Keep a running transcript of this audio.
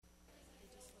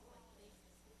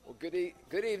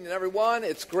Good evening, everyone.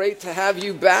 It's great to have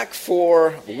you back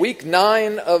for week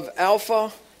 9 of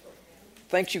Alpha.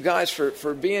 Thank you guys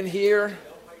for being here.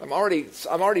 I'm already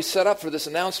set up for this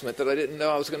announcement that I didn't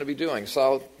know I was going to be doing,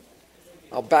 so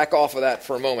I'll back off of that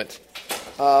for a moment.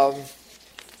 Well,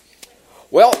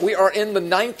 we are in the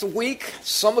 9th week.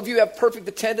 Some of you have perfect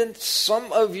attendance.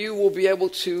 Some of you will be able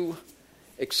to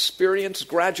experience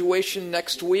graduation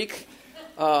next week.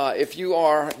 If you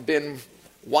are been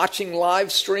watching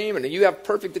live stream and you have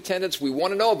perfect attendance, we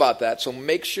want to know about that. So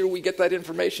make sure we get that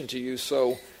information to you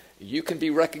so you can be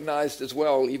recognized as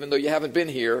well. Even though you haven't been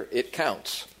here, it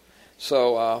counts.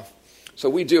 So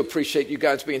we do appreciate you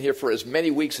guys being here for as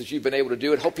many weeks as you've been able to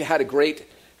do it. Hope you had a great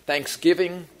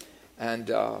Thanksgiving,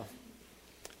 and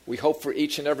we hope for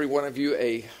each and every one of you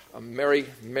a merry,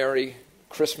 merry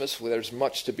Christmas. Where there's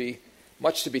much to be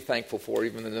thankful for,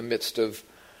 even in the midst of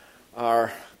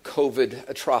our COVID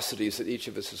atrocities that each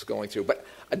of us is going through. But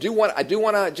I do want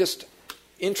to just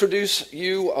introduce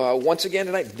you once again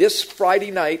tonight. This Friday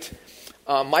night,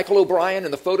 Michael O'Brien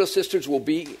and the Photo Sisters will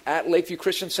be at Lakeview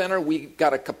Christian Center. We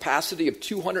got a capacity of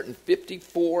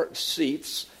 254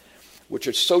 seats, which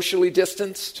are socially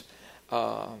distanced,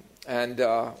 and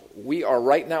we are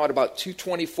right now at about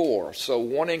 224. So I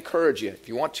want to encourage you, if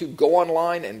you want to, go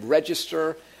online and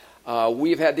register.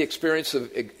 We've had the experience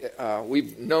of,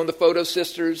 we've known the Photo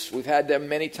Sisters. We've had them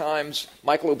many times.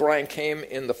 Michael O'Brien came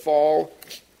in the fall,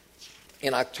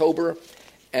 in October,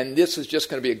 and this is just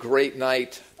going to be a great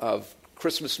night of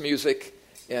Christmas music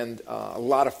and a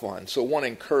lot of fun. So I want to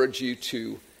encourage you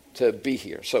to be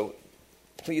here. So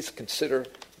please consider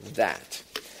that.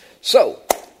 So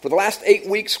for the last 8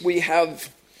 weeks, we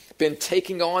have been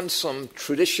taking on some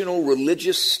traditional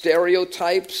religious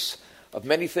stereotypes of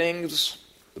many things.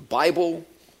 The Bible,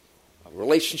 a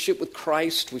relationship with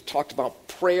Christ. We've talked about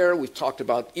prayer. We've talked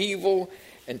about evil.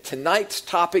 And tonight's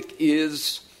topic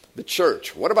is the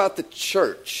church. What about the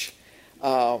church?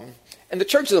 And the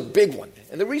church is a big one.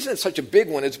 And the reason it's such a big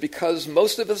one is because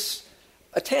most of us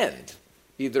attend,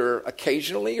 either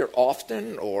occasionally or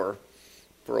often, or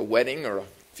for a wedding or a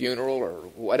funeral or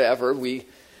whatever.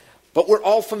 But we're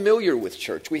all familiar with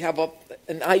church. We have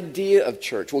an idea of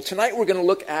church. Well, tonight we're going to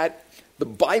look at the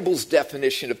Bible's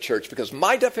definition of church, because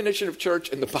my definition of church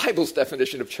and the Bible's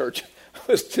definition of church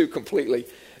was two completely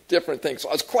different things. So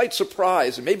I was quite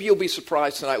surprised, and maybe you'll be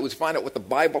surprised tonight, to find out what the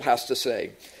Bible has to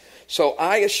say. So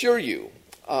I assure you,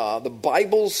 the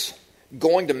Bible's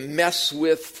going to mess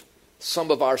with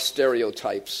some of our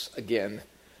stereotypes again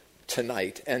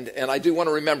tonight. And I do want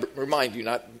to remind you,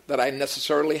 not that I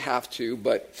necessarily have to,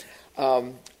 but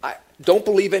I don't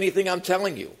believe anything I'm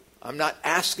telling you. I'm not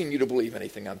asking you to believe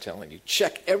anything I'm telling you.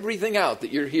 Check everything out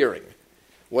that you're hearing,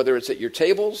 whether it's at your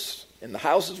tables, in the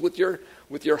houses with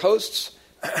your hosts.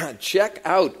 Check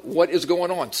out what is going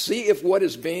on. See if what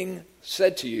is being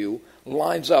said to you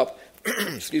lines up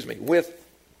with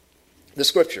the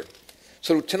Scripture.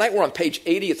 So tonight we're on page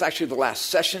 80. It's actually the last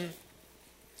session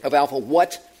of Alpha.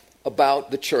 What about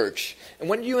the church? And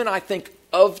when you and I think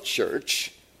of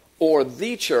church or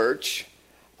the church,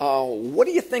 what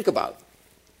do you think about?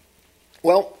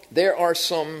 Well, there are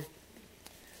some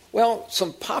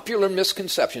popular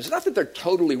misconceptions. Not that they're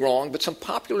totally wrong, but some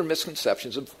popular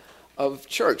misconceptions of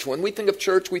church. When we think of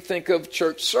church, we think of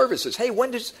church services. Hey,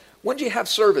 when do you have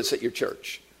service at your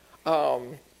church?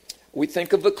 We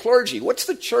think of the clergy. What's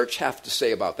the church have to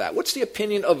say about that? What's the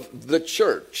opinion of the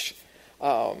church?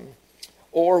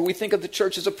 Or we think of the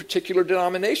church as a particular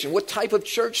denomination. What type of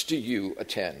church do you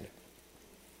attend?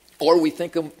 Or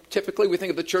typically we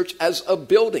think of the church as a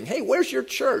building. Hey, where's your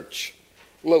church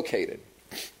located?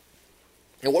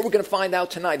 And what we're going to find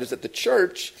out tonight is that the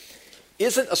church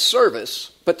isn't a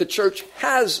service, but the church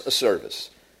has a service.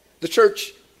 The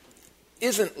church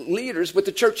isn't leaders, but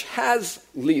the church has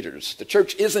leaders. The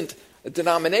church isn't a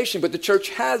denomination, but the church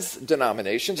has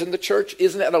denominations. And the church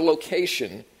isn't at a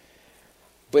location,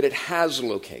 but it has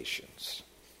locations.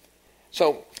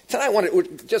 So tonight,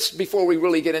 just before we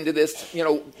really get into this,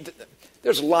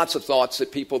 there's lots of thoughts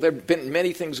that there have been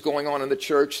many things going on in the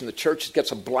church, and the church gets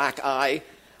a black eye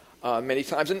many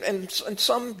times, and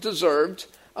some deserved.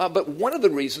 But one of the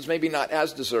reasons, maybe not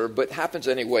as deserved, but happens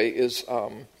anyway, is,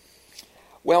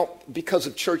 because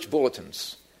of church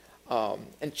bulletins.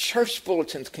 And church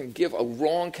bulletins can give a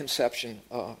wrong conception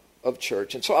of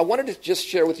church. And so I wanted to just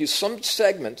share with you some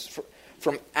segments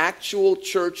from actual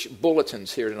church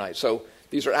bulletins here tonight. So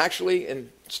these are actually in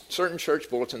certain church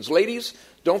bulletins. Ladies,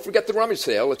 don't forget the rummage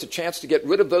sale. It's a chance to get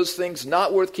rid of those things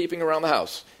not worth keeping around the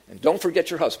house. And don't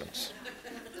forget your husbands.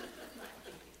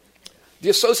 The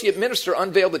associate minister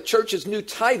unveiled the church's new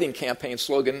tithing campaign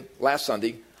slogan last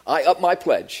Sunday, I up my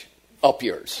pledge. up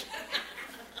yours.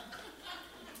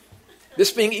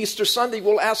 This being Easter Sunday,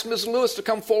 we'll ask Ms. Lewis to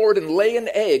come forward and lay an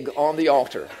egg on the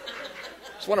altar.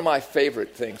 It's one of my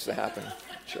favorite things to happen in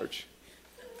church.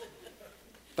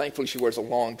 Thankfully, she wears a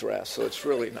long dress, so it's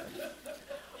really nice.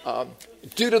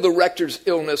 Due to the rector's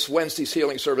illness, Wednesday's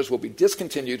healing service will be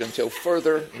discontinued until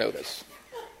further notice.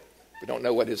 We don't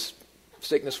know what his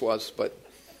sickness was, but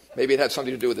maybe it had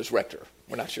something to do with his rector.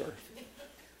 We're not sure.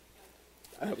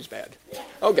 That was bad.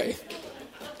 Okay.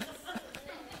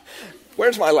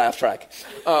 Where's my laugh track?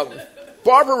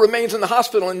 Barbara remains in the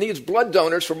hospital and needs blood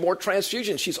donors for more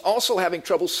transfusions. She's also having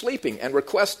trouble sleeping and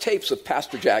requests tapes of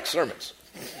Pastor Jack's sermons.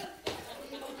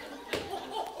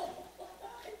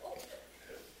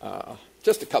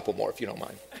 Just a couple more, if you don't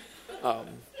mind.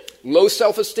 Low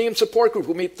self-esteem support group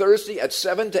will meet Thursday at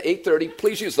 7 to 8:30.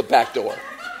 Please use the back door.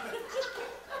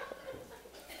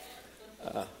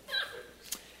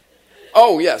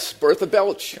 Oh, yes, Bertha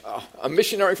Belch, a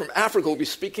missionary from Africa, will be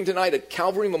speaking tonight at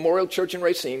Calvary Memorial Church in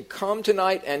Racine. Come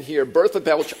tonight and hear Bertha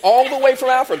Belch all the way from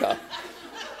Africa.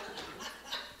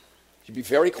 She'll be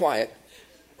very quiet.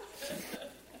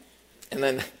 And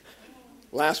then,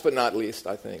 last but not least,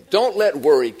 I think, don't let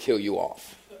worry kill you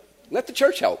off. Let the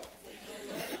church help.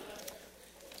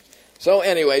 So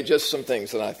anyway, just some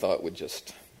things that I thought would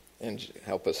just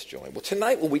help us join. Well,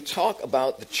 tonight when we talk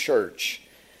about the church,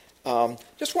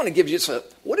 just want to give you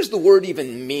what does the word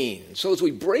even mean? So as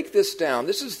we break this down,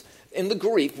 this is in the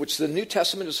Greek, which the New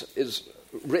Testament is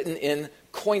written in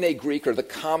Koine Greek, or the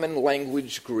common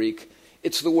language Greek.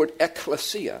 It's the word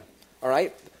ekklesia, all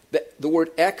right? The word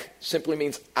ek simply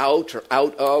means out or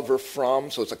out of or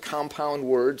from, so it's a compound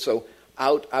word, so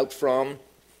out from.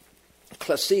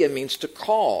 Ekklesia means to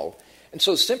call. And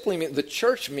so simply the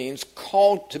church means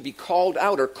to be called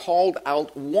out or called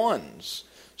out ones.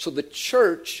 So the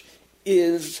church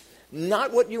is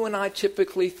not what you and I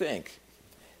typically think.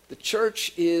 The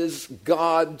church is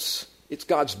God's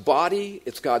body,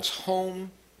 it's God's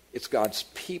home, it's God's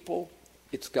people,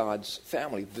 it's God's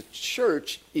family. The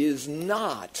church is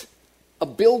not a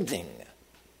building.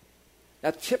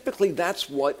 Now, typically that's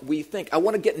what we think. I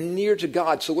want to get near to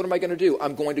God, so what am I going to do?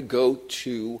 I'm going to go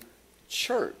to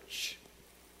church.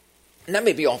 And that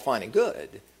may be all fine and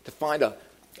good, to find a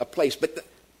place, but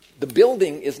the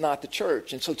building is not the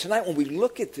church. And so tonight when we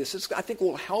look at this, I think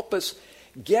will help us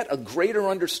get a greater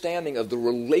understanding of the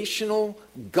relational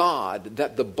God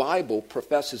that the Bible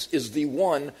professes is the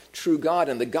one true God,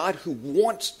 and the God who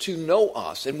wants to know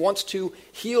us and wants to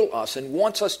heal us and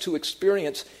wants us to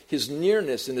experience his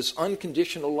nearness and his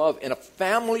unconditional love in a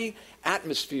family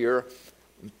atmosphere,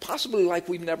 possibly like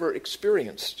we've never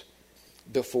experienced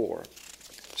before.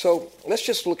 So let's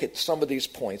just look at some of these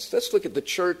points. Let's look at the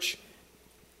church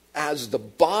as the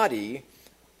body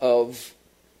of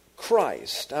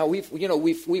Christ. Now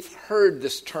we've heard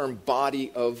this term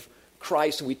body of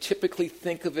Christ, and we typically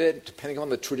think of it, depending on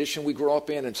the tradition we grew up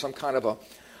in some kind of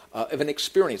an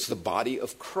experience, the body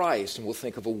of Christ, and we'll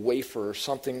think of a wafer or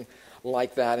something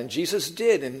like that. And Jesus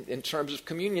did, in terms of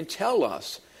communion, tell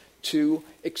us to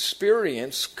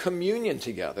experience communion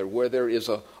together, where there is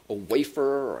a wafer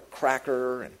or a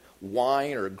cracker and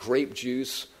wine or grape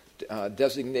juice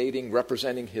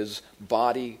representing his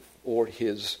body or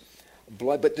his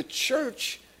blood. But the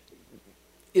church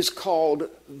is called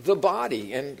the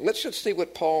body. And let's just see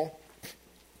what Paul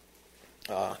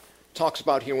talks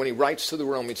about here when he writes to the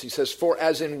Romans. He says, for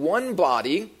as in one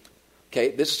body, okay,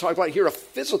 this is talking about here a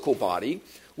physical body,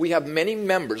 we have many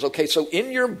members. Okay, so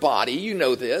in your body, you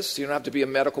know this. You don't have to be a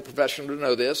medical professional to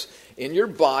know this. In your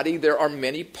body, there are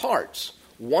many parts.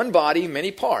 One body,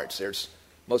 many parts.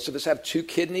 Most of us have 2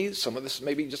 kidneys. Some of us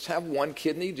maybe just have 1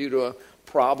 kidney due to a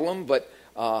problem. But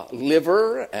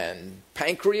liver and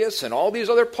pancreas and all these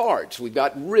other parts. We've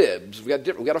got ribs. We got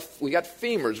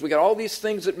femurs. We got all these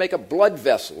things that make up blood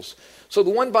vessels. So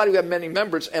the one body, we have many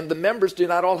members, and the members do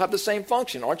not all have the same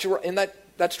function. Aren't you? And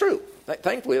that's true.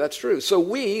 Thankfully, that's true. So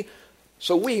we,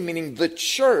 meaning the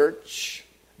church,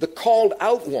 the called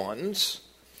out ones,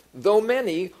 though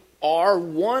many, are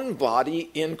one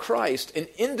body in Christ, and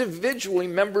individually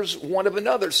members one of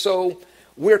another. So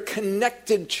we're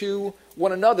connected to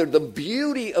one another. The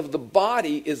beauty of the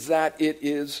body is that it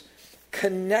is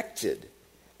connected.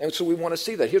 And so we want to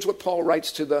see that. Here's what Paul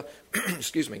writes to the,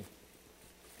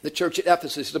 the church at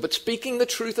Ephesus. But speaking the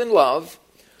truth in love,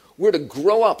 we're to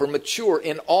grow up or mature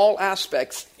in all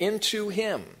aspects into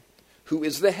him who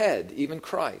is the head, even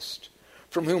Christ,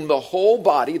 from whom the whole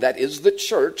body, that is the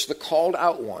church, the called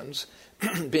out ones,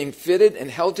 being fitted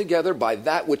and held together by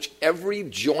that which every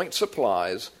joint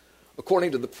supplies,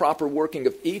 according to the proper working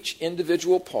of each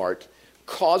individual part,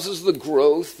 causes the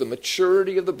growth, the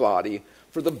maturity of the body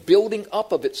for the building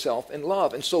up of itself in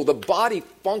love. And so the body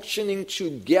functioning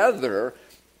together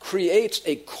creates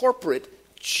a corporate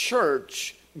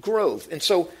church growth. And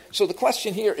so the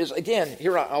question here is, again,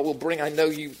 here I will bring, I know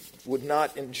you would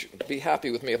not be happy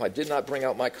with me if I did not bring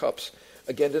out my cups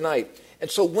again tonight.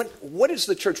 And so what is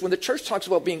the church? When the church talks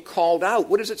about being called out,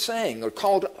 what is it saying? Or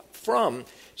called from?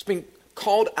 It's being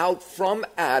called out from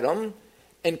Adam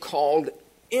and called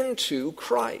into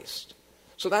Christ.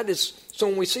 So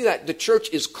when we see that the church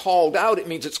is called out, it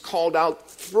means it's called out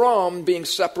from being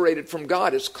separated from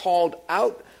God. It's called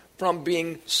out from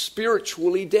being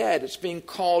spiritually dead. It's being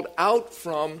called out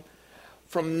from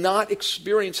not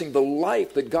experiencing the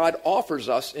life that God offers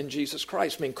us in Jesus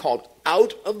Christ, being called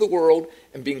out of the world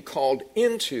and being called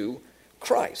into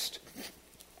Christ.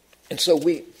 And so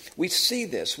we see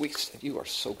this. You are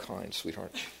so kind,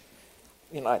 sweetheart.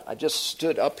 I just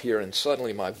stood up here and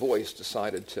suddenly my voice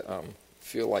decided to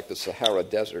feel like the Sahara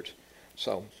Desert.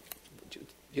 So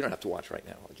you don't have to watch right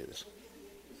now. I'll do this.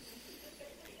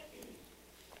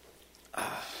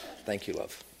 Thank you,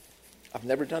 love. I've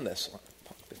never done this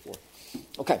before.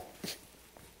 Okay.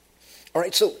 All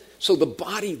right, so the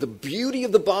body, the beauty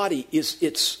of the body is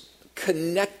its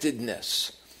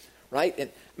connectedness, right? And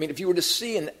I mean, if you were to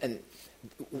see, and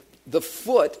the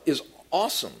foot is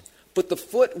awesome, but the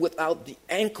foot without the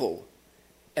ankle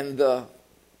and the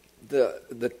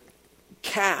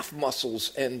calf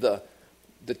muscles and the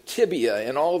tibia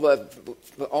and all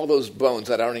those bones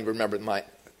that I don't even remember.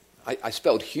 I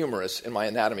spelled humerus in my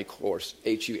anatomy course,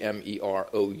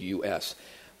 Humerous.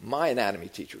 My anatomy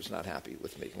teacher was not happy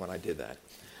with me when I did that.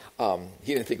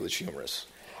 He didn't think it was humorous.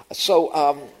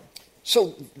 So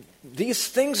these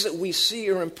things that we see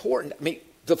are important. I mean,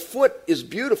 the foot is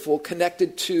beautiful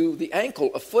connected to the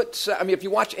ankle. If you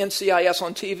watch NCIS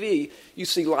on TV, you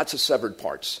see lots of severed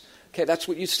parts. Okay, that's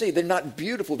what you see. They're not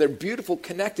beautiful. They're beautiful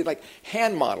connected, like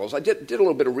hand models. I did a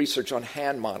little bit of research on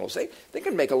hand models. They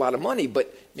can make a lot of money,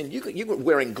 but I mean, you're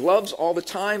wearing gloves all the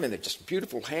time, and they're just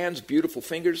beautiful hands, beautiful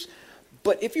fingers.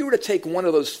 But if you were to take one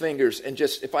of those fingers and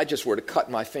if I just were to cut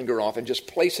my finger off and just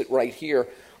place it right here,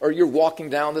 or you're walking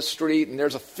down the street and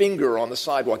there's a finger on the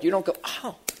sidewalk, you don't go,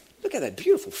 oh, look at that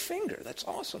beautiful finger. That's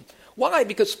awesome. Why?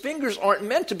 Because fingers aren't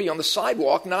meant to be on the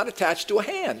sidewalk, not attached to a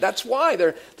hand. That's why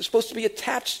they're supposed to be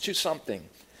attached to something.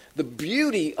 The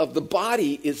beauty of the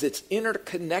body is its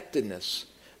interconnectedness.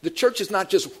 The church is not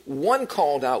just one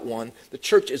called out one. The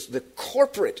church is the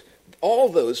corporate, all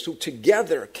those who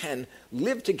together can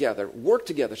live together, work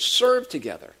together, serve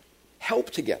together, help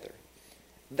together.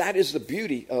 That is the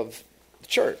beauty of the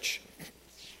church.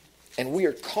 And we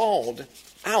are called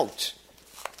out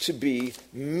to be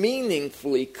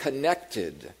meaningfully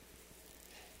connected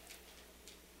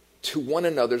to one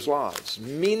another's lives,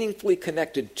 meaningfully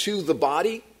connected to the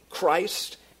body,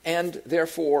 Christ, and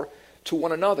therefore to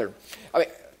one another. I mean,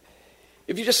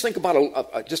 if you just think about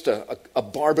a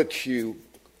barbecue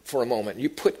for a moment, you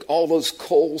put all those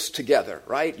coals together,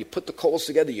 right? You put the coals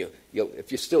together.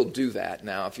 If you still do that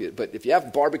now, but if you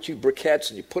have barbecue briquettes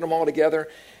and you put them all together,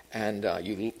 and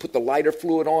you put the lighter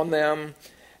fluid on them.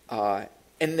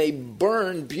 And they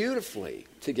burn beautifully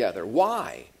together.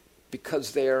 Why?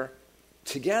 Because they're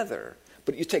together.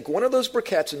 But you take one of those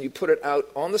briquettes and you put it out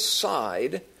on the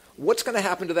side, what's going to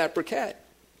happen to that briquette?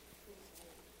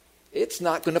 It's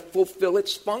not going to fulfill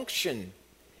its function.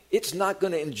 It's not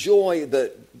going to enjoy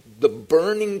the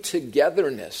burning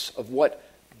togetherness of what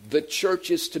the church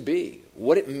is to be,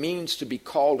 what it means to be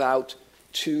called out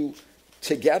to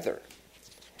together.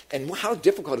 And how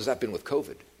difficult has that been with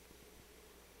COVID?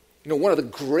 One of the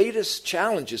greatest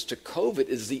challenges to COVID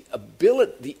is the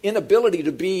inability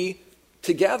to be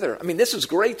together. I mean, this is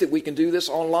great that we can do this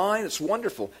online. It's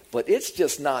wonderful. But it's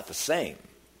just not the same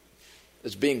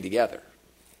as being together.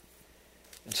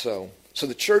 And so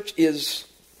the church is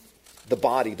the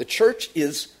body. The church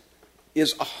is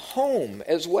a home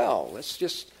as well. Let's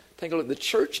just take a look. The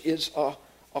church is a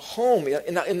home.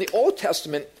 In the Old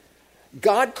Testament,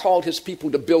 God called his people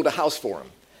to build a house for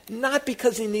him. Not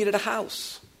because he needed a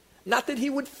house. Not that he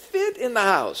would fit in the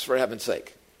house, for heaven's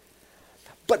sake.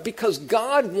 But because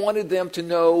God wanted them to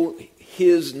know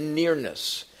his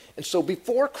nearness. And so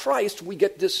before Christ, we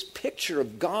get this picture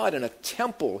of God in a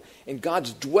temple and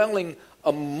God's dwelling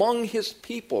among his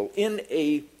people in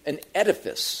an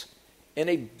edifice, in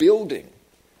a building.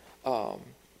 So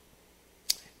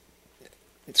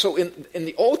in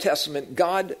the Old Testament,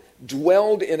 God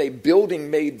dwelled in a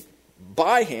building made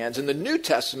by hands. In the New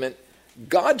Testament,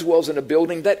 God dwells in a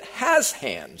building that has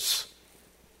hands.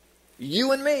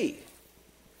 You and me.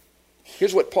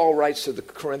 Here's what Paul writes to the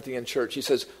Corinthian church. He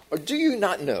says, "Or do you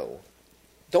not know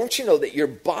don't you know that your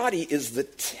body is the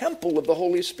temple of the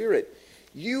Holy Spirit?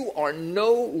 You are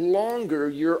no longer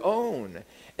your own.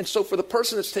 And so for the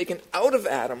person that's taken out of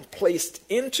Adam, placed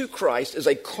into Christ as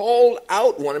a called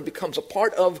out one and becomes a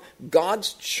part of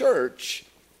God's church,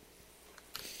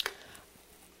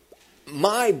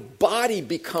 my body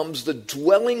becomes the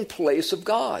dwelling place of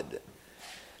God.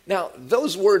 Now,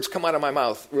 those words come out of my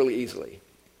mouth really easily.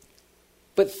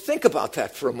 But think about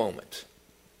that for a moment.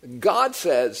 God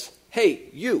says, hey,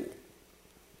 you,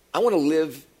 I want to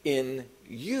live in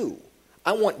you.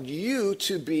 I want you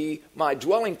to be my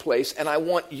dwelling place, and I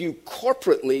want you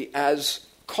corporately as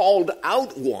called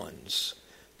out ones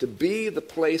to be the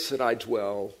place that I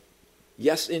dwell,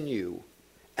 yes, in you,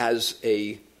 as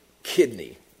a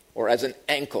kidney or as an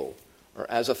ankle or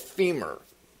as a femur,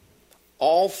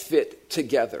 all fit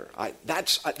together.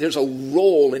 There's a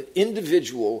role, an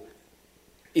individual,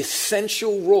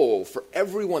 essential role for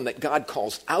everyone that God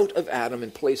calls out of Adam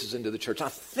and places into the church. Now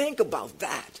think about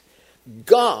that.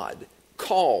 God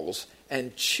calls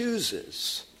and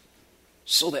chooses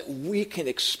so that we can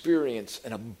experience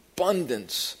an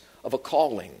abundance of a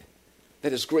calling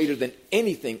that is greater than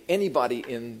anything anybody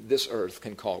in this earth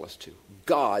can call us to.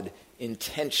 God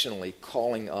intentionally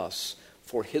calling us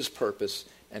for his purpose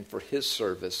and for his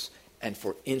service and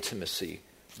for intimacy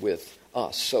with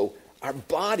us. So our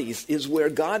bodies is where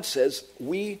God says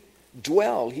we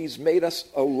dwell. He's made us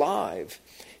alive.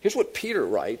 Here's what Peter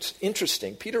writes.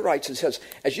 Interesting. Peter writes and says,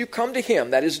 as you come to him,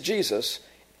 that is Jesus,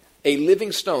 a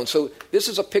living stone. So this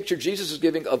is a picture Jesus is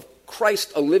giving of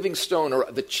Christ, a living stone, or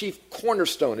the chief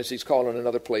cornerstone, as he's called in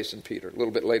another place in Peter, a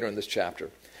little bit later in this chapter.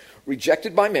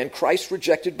 Rejected by men, Christ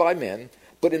rejected by men,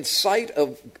 but in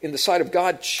the sight of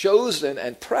God, chosen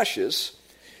and precious,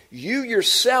 you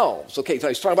yourselves, okay, so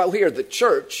he's talking about here, the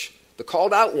church, the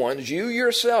called out ones, you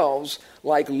yourselves,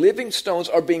 like living stones,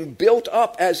 are being built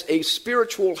up as a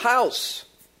spiritual house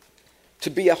to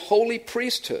be a holy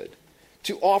priesthood,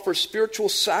 to offer spiritual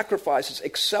sacrifices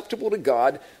acceptable to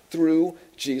God through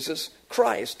Jesus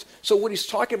Christ. So what he's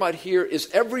talking about here is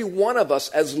every one of us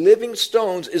as living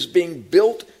stones is being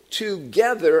built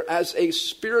together as a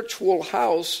spiritual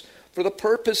house for the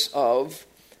purpose of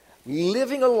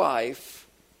living a life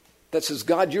that says,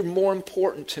 God, you're more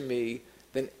important to me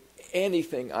than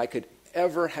anything I could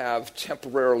ever have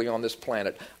temporarily on this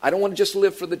planet. I don't want to just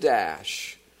live for the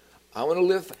dash. I want to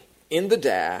live in the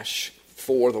dash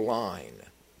for the line.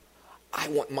 I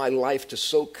want my life to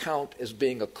so count as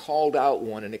being a called out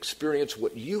one and experience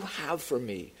what you have for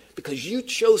me. Because you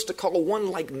chose to call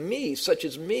one like me, such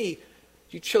as me,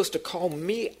 you chose to call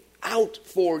me out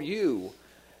for you.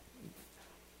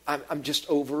 I'm just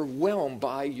overwhelmed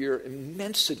by your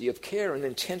immensity of care and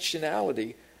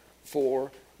intentionality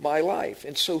for my life.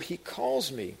 And so he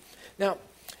calls me. Now,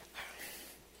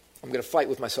 I'm going to fight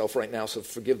with myself right now, so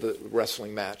forgive the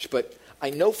wrestling match. But I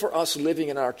know for us living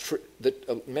in our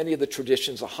many of the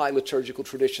traditions, the high liturgical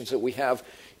traditions that we have,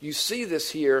 you see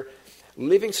this here.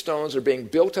 Living stones are being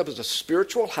built up as a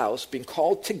spiritual house, being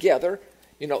called together,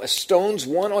 as stones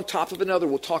one on top of another.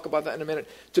 We'll talk about that in a minute.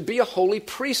 To be a holy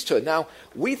priesthood. Now,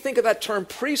 we think of that term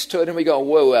priesthood and we go,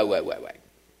 whoa.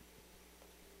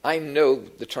 I know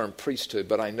the term priesthood,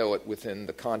 but I know it within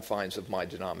the confines of my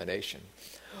denomination.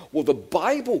 Well, the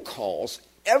Bible calls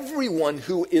everyone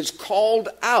who is called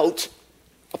out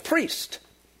a priest.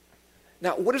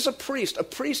 Now, what is a priest? A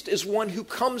priest is one who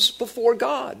comes before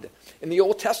God. In the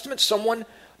Old Testament,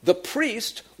 the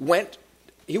priest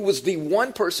he was the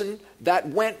one person that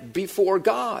went before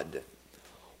God.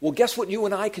 Well, guess what you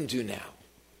and I can do now?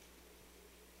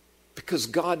 Because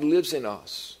God lives in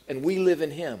us and we live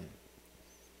in him.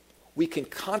 We can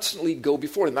constantly go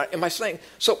before him. Am I saying?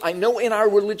 So I know in our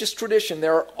religious tradition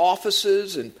there are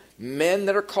offices and men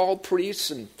that are called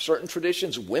priests, and certain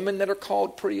traditions, women that are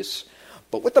called priests.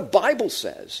 But what the Bible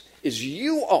says is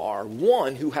you are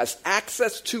one who has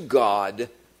access to God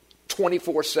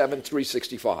 24/7,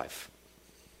 365.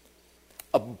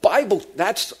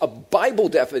 That's a Bible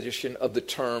definition of the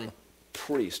term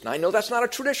priest. Now I know that's not a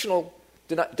traditional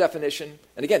definition.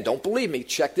 And again, don't believe me.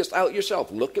 Check this out yourself.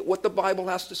 Look at what the Bible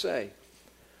has to say.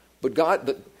 But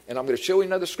and I'm going to show you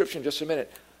another scripture in just a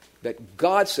minute, that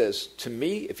God says to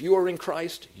me, if you are in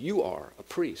Christ, you are a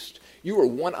priest. You are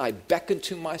one I beckon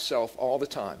to myself all the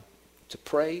time to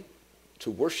pray, to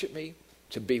worship me,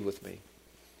 to be with me.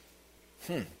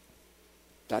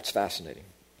 That's fascinating.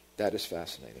 That is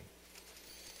fascinating.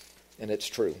 And it's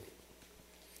true.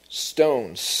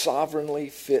 Stones sovereignly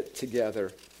fit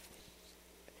together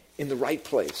in the right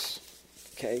place.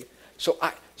 Okay? So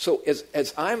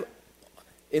as I'm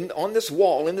on this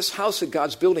wall, in this house that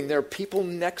God's building, there are people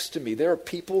next to me. There are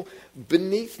people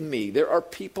beneath me. There are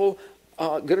people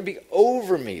going to be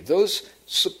over me, those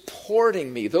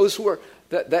supporting me, those who are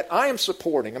that I am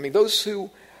supporting. I mean, those who,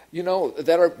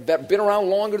 that have been around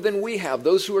longer than we have,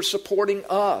 those who are supporting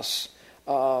us,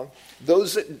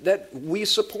 those that we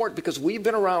support because we've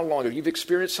been around longer. You've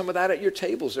experienced some of that at your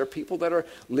tables. There are people that are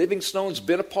living stones,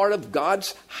 been a part of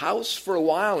God's house for a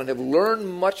while and have learned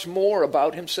much more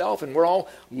about himself. And we're all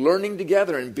learning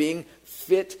together and being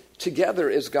fit together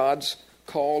as God's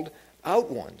called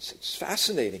out ones. It's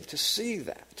fascinating to see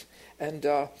that.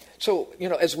 And so,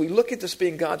 as we look at this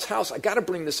being God's house, I got to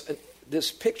bring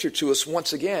this picture to us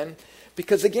once again,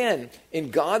 because again,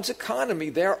 in God's economy,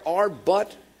 there are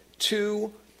but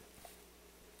two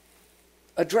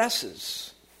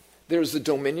addresses. There's the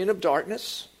dominion of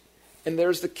darkness, and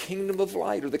there's the kingdom of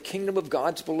light, or the kingdom of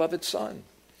God's beloved Son.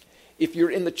 If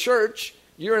you're in the church,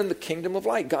 you're in the kingdom of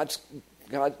light,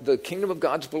 the kingdom of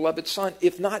God's beloved Son.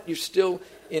 If not, you're still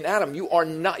in Adam. You are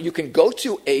not. You can go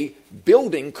to a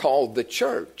building called the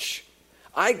church.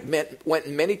 I went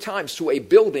many times to a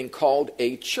building called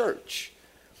a church.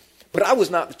 But I was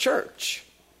not the church,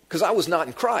 because I was not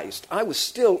in Christ. I was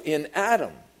still in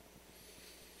Adam.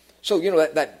 So,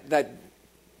 that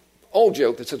old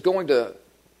joke that says going to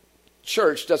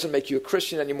church doesn't make you a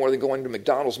Christian any more than going to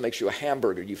McDonald's makes you a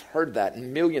hamburger. You've heard that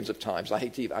millions of times. I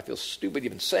feel stupid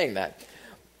even saying that.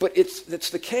 But it's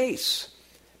the case.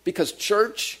 Because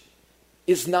church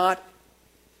is not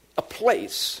a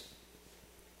place.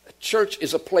 A church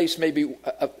is a place, maybe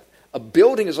a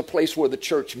building is a place where the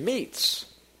church meets.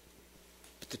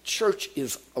 But the church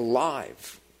is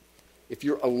alive. If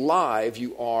you're alive,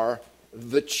 you are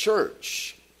the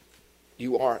church.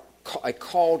 You are a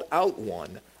called out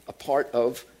one, a part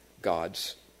of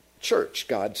God's church,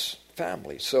 God's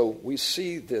family. So we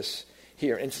see this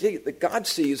here. And see that God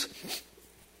sees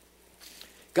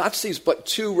but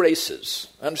two races.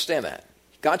 Understand that.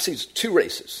 God sees two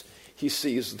races. He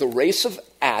sees the race of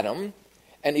Adam,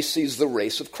 and he sees the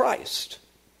race of Christ.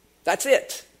 That's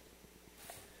it.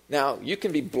 Now, you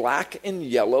can be black and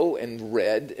yellow and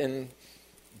red and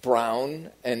brown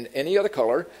and any other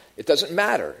color. It doesn't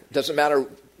matter. It doesn't matter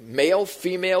male,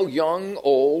 female, young,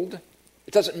 old.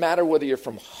 It doesn't matter whether you're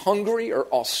from Hungary or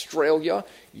Australia.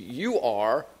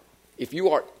 If you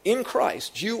are in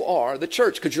Christ, you are the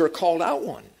church because you're a called out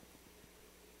one.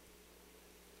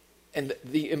 And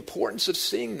the importance of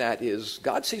seeing that is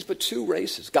God sees but two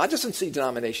races. God doesn't see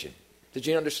denomination. Did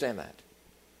you understand that?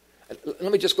 Let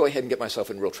me just go ahead and get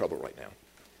myself in real trouble right now.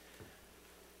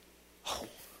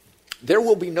 There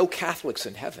will be no Catholics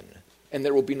in heaven, and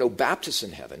there will be no Baptists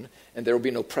in heaven, and there will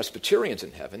be no Presbyterians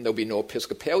in heaven. There will be no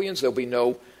Episcopalians. There will be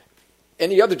no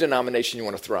any other denomination you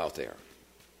want to throw out there.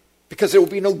 Because there will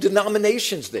be no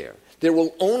denominations there. There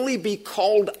will only be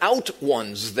called out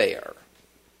ones there.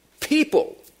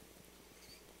 People.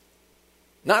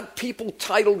 Not people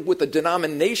titled with a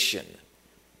denomination.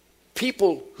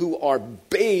 People who are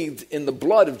bathed in the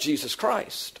blood of Jesus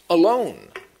Christ alone.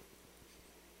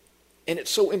 And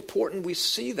it's so important we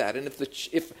see that. And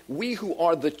if we who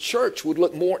are the church would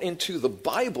look more into the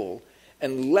Bible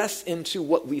and less into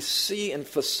what we see in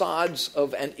facades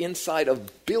of and inside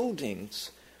of buildings,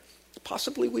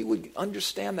 possibly we would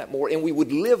understand that more, and we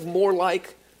would live more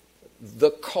like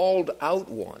the called out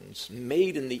ones,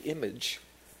 made in the image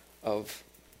of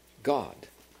God.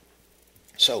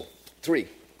 So, 3.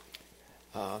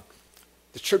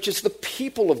 The church is the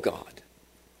people of God.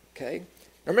 Okay?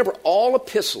 Remember, all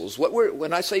epistles,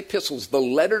 when I say epistles, the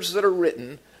letters that are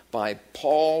written by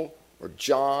Paul or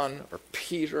John or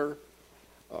Peter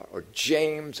or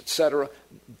James, etc.,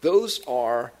 those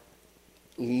are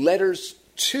letters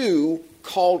to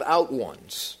called out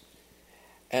ones.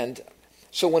 And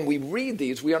so when we read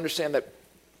these, we understand that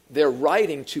they're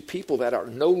writing to people that are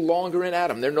no longer in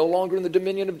Adam. They're no longer in the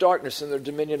dominion of darkness, in the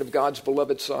dominion of God's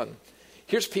beloved Son.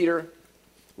 Here's Peter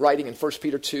writing in 1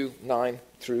 Peter 2, 9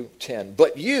 through 10.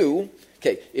 But you,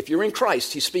 okay, if you're in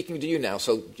Christ, he's speaking to you now,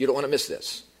 so you don't want to miss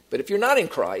this. But if you're not in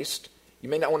Christ, you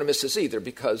may not want to miss this either,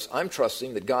 because I'm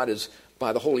trusting that God is,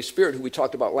 by the Holy Spirit, who we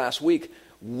talked about last week,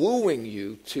 wooing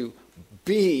you to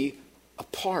be a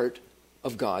part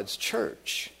of God's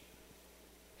church,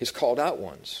 his called out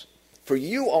ones. For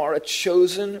you are a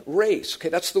chosen race. Okay,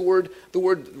 that's the word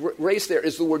race there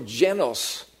is the word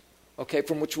genos, okay,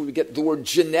 from which we get the word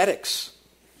genetics.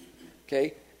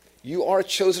 Okay, you are a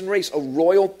chosen race, a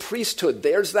royal priesthood.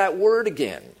 There's that word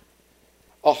again.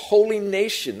 A holy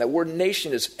nation. That word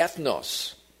nation is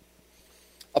ethnos.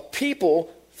 A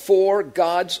people for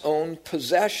God's own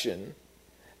possession,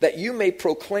 that you may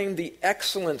proclaim the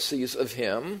excellencies of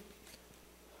him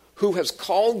who has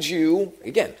called you,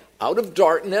 again, out of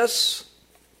darkness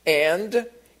and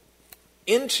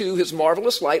into his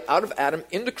marvelous light, out of Adam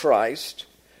into Christ.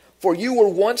 For you were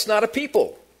once not a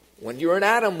people. When you were in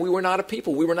Adam, we were not a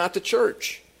people. We were not the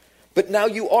church. But now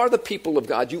you are the people of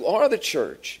God. You are the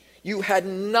church. You had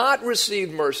not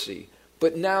received mercy,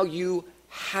 but now you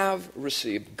have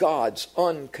received God's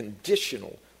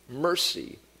unconditional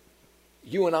mercy.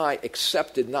 You and I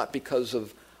accepted not because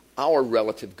of our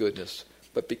relative goodness,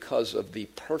 but because of the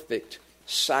perfect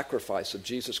sacrifice of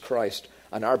Jesus Christ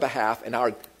on our behalf, and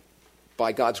our,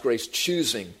 by God's grace,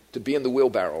 choosing to be in the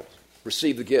wheelbarrow,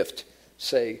 receive the gift,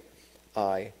 say,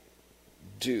 I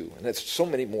do. And there's so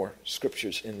many more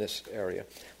scriptures in this area.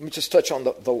 Let me just touch on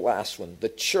the last one. The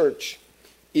church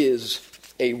is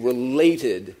a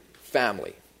related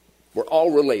family. We're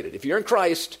all related. If you're in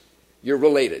Christ, you're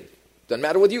related. Doesn't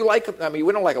matter whether you like them. I mean,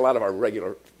 we don't like a lot of our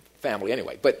regular family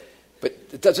anyway, but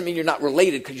it doesn't mean you're not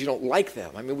related because you don't like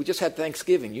them. I mean, we just had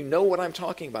Thanksgiving. You know what I'm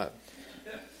talking about.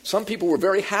 Some people were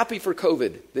very happy for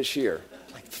COVID this year.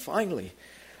 Like, finally.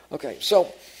 Okay,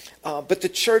 so, but the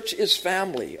church is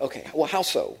family. Okay, well, how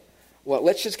so? Well,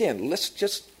 let's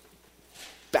just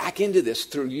back into this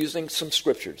through using some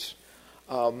scriptures.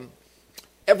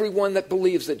 Everyone that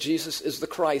believes that Jesus is the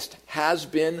Christ has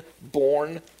been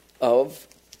born of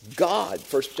God.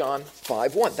 1 John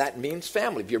 5:1. That means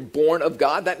family. If you're born of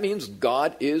God, that means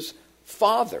God is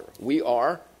Father. We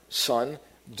are son,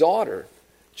 daughter.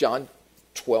 John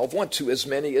 12:1. To as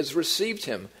many as received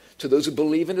him, to those who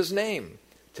believe in his name,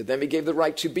 to them he gave the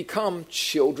right to become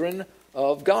children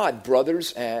of God,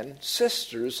 brothers and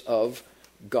sisters of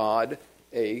God,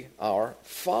 our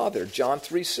Father. John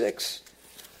 3:6.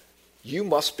 You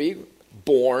must be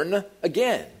born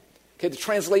again. Okay, the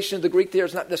translation of the Greek there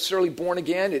is not necessarily born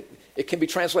again. It can be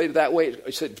translated that way.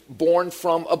 It said born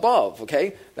from above,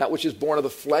 okay? That which is born of the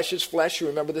flesh is flesh. You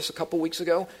remember this a couple weeks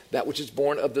ago? That which is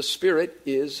born of the Spirit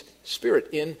is spirit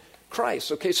in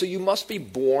Christ. Okay, so you must be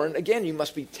born again. You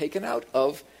must be taken out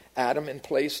of Adam and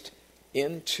placed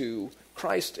into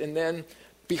Christ. And then,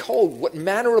 behold, what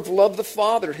manner of love the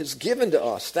Father has given to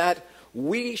us, that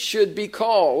we should be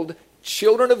called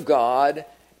children of God,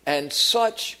 and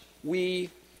such we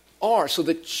are. So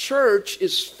the church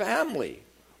is family,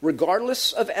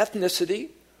 regardless of ethnicity,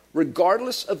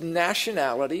 regardless of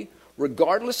nationality,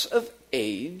 regardless of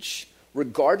age,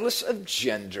 regardless of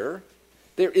gender.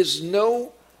 There is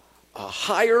no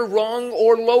higher rung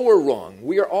or lower rung.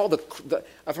 We are all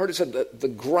I've heard it said that the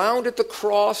ground at the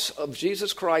cross of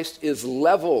Jesus Christ is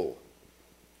level.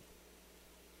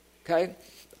 Okay?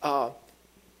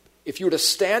 If you were to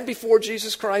stand before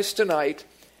Jesus Christ tonight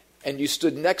and you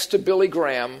stood next to Billy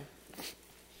Graham,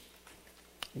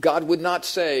 God would not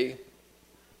say,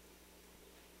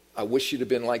 I wish you'd have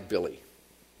been like Billy.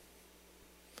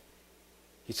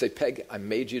 He'd say, Peg, I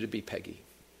made you to be Peggy.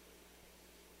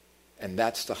 And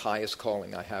that's the highest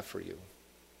calling I have for you.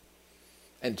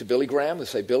 And to Billy Graham, he'd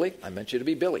say, Billy, I meant you to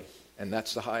be Billy. And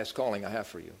that's the highest calling I have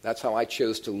for you. That's how I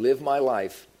chose to live my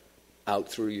life out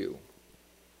through you.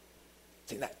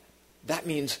 See, that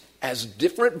means as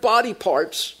different body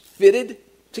parts fitted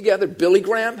together, Billy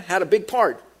Graham had a big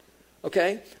part.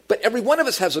 Okay? But every one of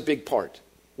us has a big part.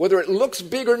 Whether it looks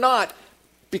big or not,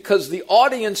 because the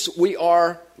audience we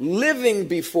are living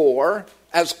before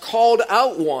as called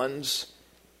out ones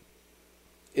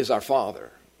is our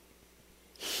Father.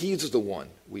 He's the one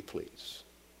we please.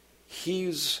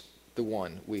 He's the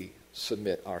one we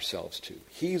submit ourselves to.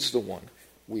 He's the one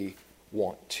we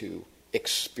want to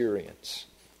experience.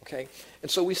 Okay?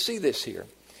 And so we see this here.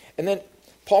 And then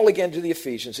Paul again to the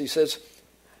Ephesians, he says,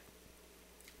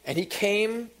 and he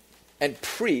came and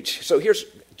preached. So here's,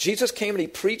 Jesus came and he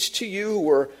preached to you who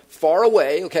were far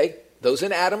away, okay, those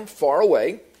in Adam, far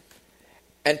away,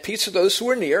 and peace to those who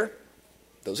are near,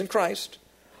 those in Christ.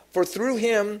 For through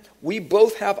him we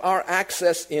both have our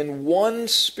access in one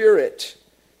Spirit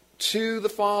to the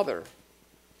Father.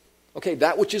 Okay,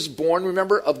 that which is born,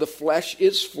 remember, of the flesh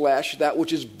is flesh. That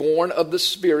which is born of the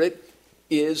Spirit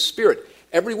is spirit.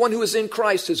 Everyone who is in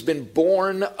Christ has been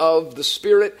born of the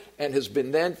Spirit and has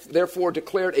been then therefore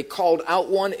declared a called out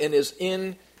one and is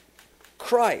in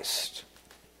Christ.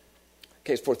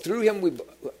 Okay, for through him we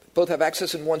both have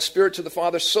access in one Spirit to the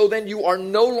Father. So then you are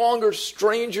no longer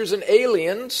strangers and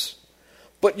aliens,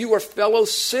 but you are fellow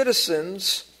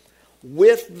citizens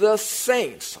with the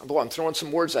saints. Boy, I'm throwing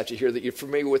some words at you here that you're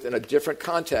familiar with in a different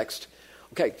context.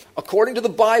 Okay, according to the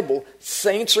Bible,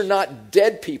 saints are not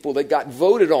dead people that got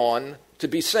voted on to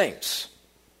be saints.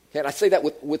 Okay, and I say that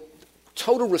with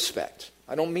total respect.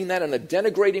 I don't mean that in a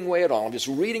denigrating way at all. I'm just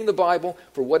reading the Bible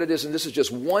for what it is, and this is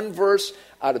just one verse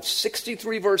out of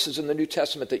 63 verses in the New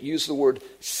Testament that use the word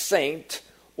saint,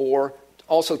 or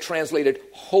also translated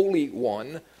Holy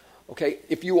One. Okay,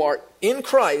 if you are in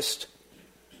Christ,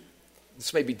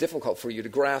 this may be difficult for you to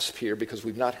grasp here because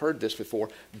we've not heard this before.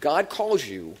 God calls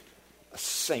you a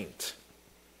saint,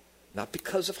 not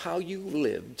because of how you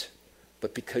lived,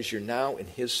 but because you're now in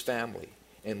his family.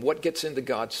 And what gets into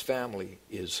God's family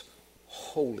is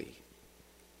holy.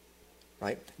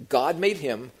 Right? God made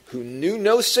him who knew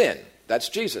no sin, that's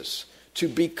Jesus, to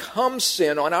become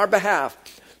sin on our behalf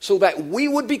so that we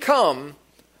would become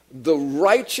the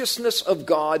righteousness of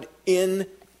God in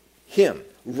him.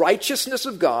 Righteousness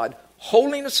of God,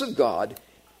 holiness of God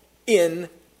in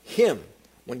him.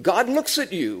 When God looks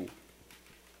at you,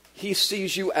 he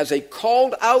sees you as a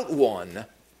called out one,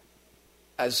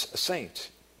 as a saint,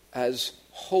 as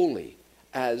holy,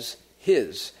 as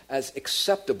his, as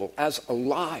acceptable, as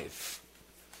alive.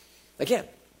 Again,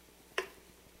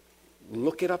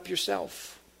 look it up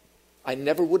yourself. I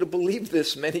never would have believed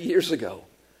this many years ago.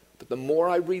 But the more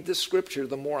I read this scripture,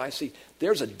 the more I see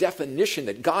there's a definition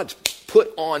that God's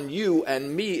put on you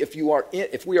and me if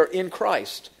we are in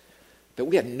Christ that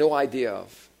we had no idea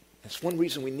of. That's one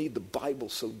reason we need the Bible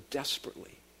so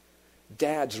desperately.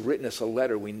 Dad's written us a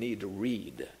letter we need to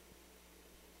read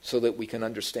so that we can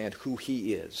understand who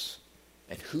he is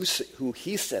and who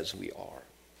he says we are.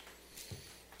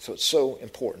 So it's so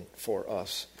important for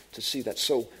us to see that.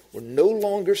 So we're no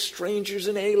longer strangers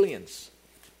and aliens.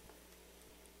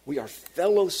 We are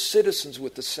fellow citizens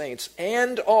with the saints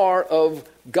and are of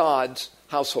God's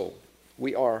household.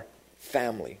 We are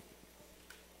family.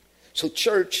 So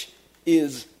church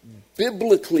is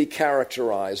biblically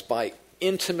characterized by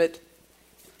intimate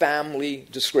family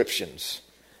descriptions,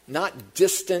 not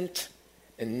distant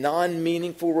and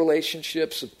non-meaningful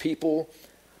relationships of people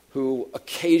who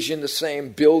occasion the same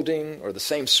building or the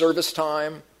same service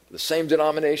time, the same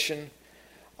denomination.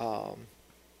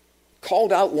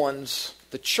 Called out ones,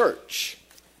 the church,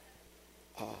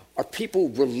 are people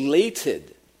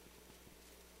related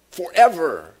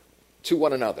forever to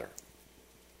one another.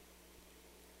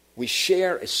 We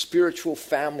share a spiritual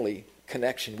family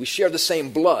connection. We share the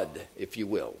same blood, if you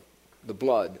will, the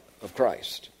blood of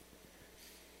Christ.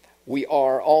 We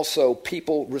are also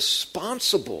people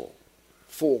responsible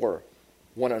for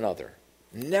one another,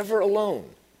 never alone.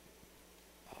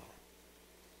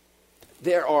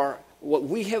 There are, what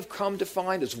we have come to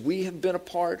find is we have been a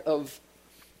part of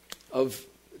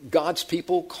God's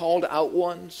people, called out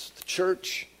ones, the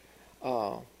church.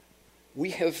 We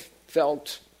have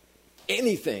felt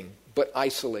anything but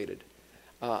isolated.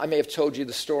 I may have told you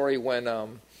the story when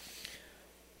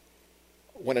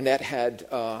Annette had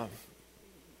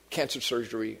cancer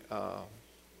surgery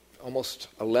almost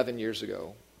 11 years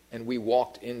ago, and we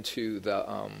walked into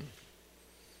the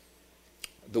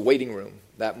waiting room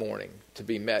that morning to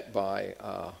be met by,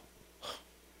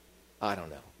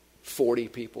 40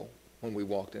 people when we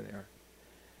walked in there.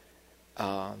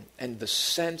 And the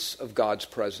sense of God's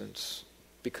presence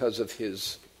because of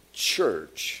his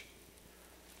church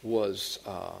was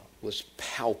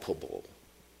palpable.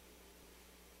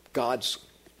 God's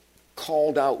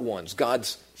called out ones,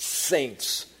 God's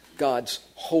saints, God's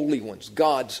holy ones,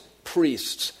 God's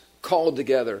priests called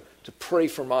together to pray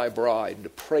for my bride and to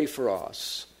pray for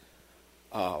us.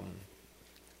 I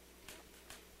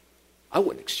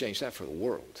wouldn't exchange that for the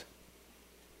world.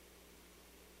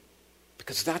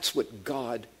 Because that's what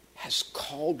God has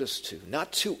called us to.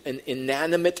 Not to an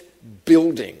inanimate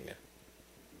building,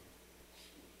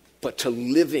 but to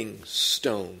living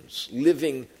stones,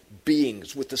 living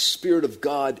beings with the Spirit of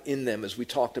God in them, as we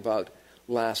talked about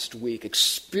last week,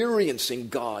 experiencing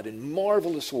God in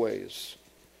marvelous ways.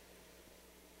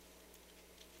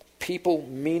 People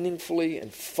meaningfully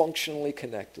and functionally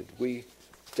connected. We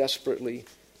desperately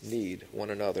need one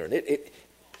another. And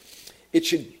it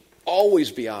should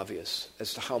always be obvious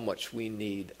as to how much we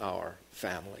need our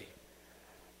family.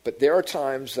 But there are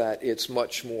times that it's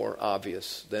much more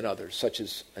obvious than others, such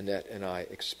as Annette and I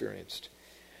experienced.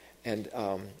 And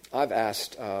I've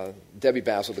asked Debbie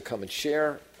Basil to come and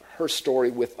share her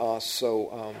story with us.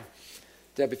 So,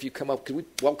 Deb, if you come up, could we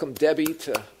welcome Debbie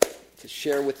to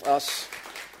share with us?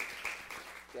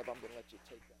 Deb, I'm going to let you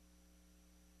take that.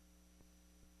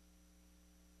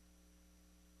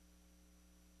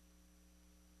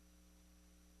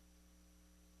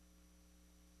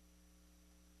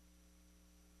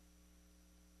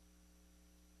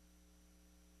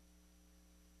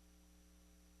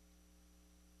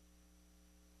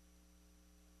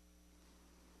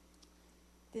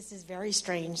 This is very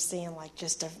strange seeing like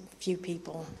just a few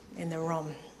people in the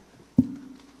room.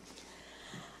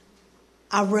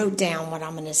 I wrote down what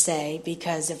I'm going to say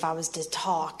because if I was to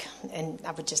talk, and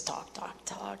I would just talk,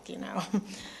 you know.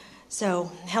 So,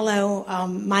 hello,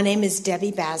 my name is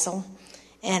Debbie Basil,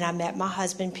 And I met my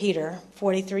husband, Peter,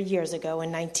 43 years ago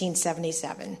in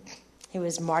 1977. He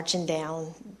was marching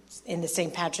down in the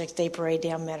St. Patrick's Day Parade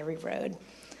down Metairie Road.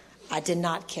 I did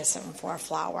not kiss him for a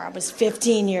flower. I was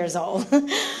 15 years old.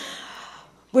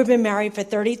 We've been married for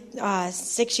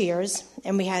 36 years,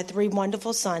 and we had 3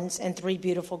 wonderful sons and 3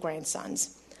 beautiful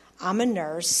grandsons. I'm a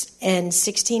nurse, and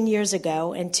 16 years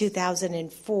ago, in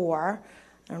 2004,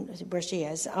 I don't know where she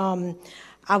is,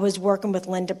 I was working with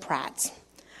Linda Pratt.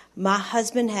 My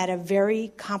husband had a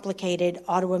very complicated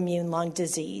autoimmune lung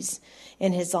disease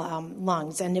in his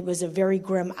lungs, and it was a very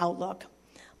grim outlook.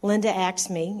 Linda asked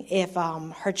me if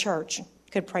her church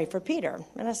could pray for Peter,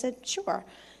 and I said, sure.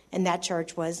 And that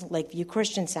church was Lakeview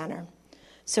Christian Center.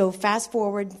 So fast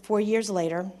forward 4 years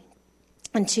later,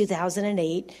 in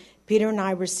 2008, Peter and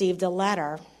I received a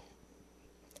letter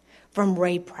from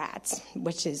Ray Pratt,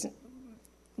 which is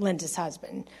Linda's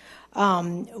husband.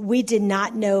 We did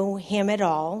not know him at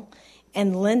all,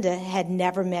 and Linda had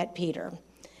never met Peter.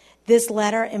 This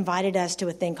letter invited us to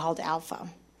a thing called Alpha.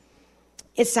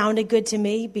 It sounded good to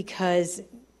me because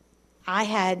I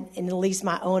had, in at least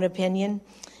my own opinion,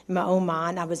 in my own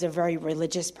mind, I was a very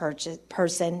religious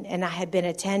person, and I had been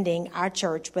attending our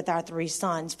church with our 3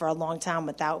 sons for a long time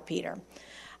without Peter.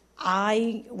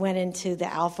 I went into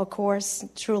the Alpha course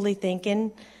truly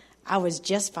thinking I was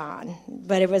just fine,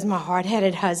 but it was my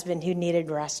hard-headed husband who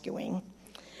needed rescuing.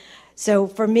 So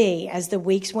for me, as the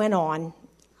weeks went on,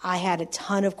 I had a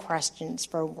ton of questions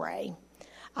for Ray.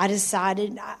 I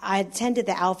decided, I attended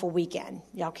the Alpha weekend.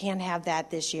 Y'all can't have that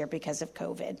this year because of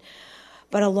COVID.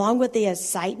 But along with the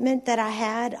excitement that I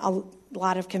had, a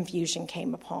lot of confusion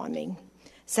came upon me.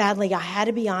 Sadly, I had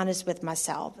to be honest with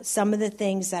myself. Some of the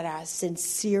things that I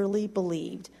sincerely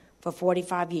believed for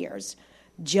 45 years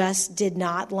just did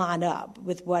not line up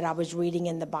with what I was reading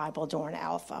in the Bible during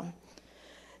Alpha.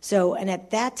 So, and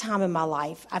at that time in my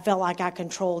life, I felt like I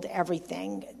controlled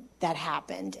everything that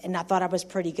happened, and I thought I was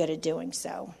pretty good at doing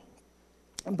so.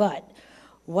 But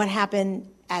what happened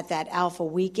at that Alpha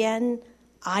weekend,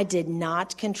 I did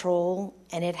not control,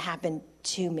 and it happened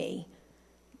to me.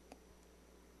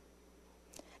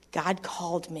 God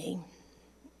called me,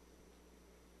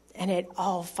 and it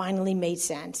all finally made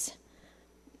sense.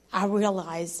 I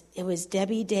realized it was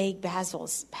Debbie Daig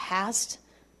Basil's past,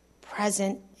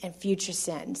 present, and future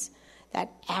sins that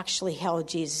actually held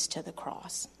Jesus to the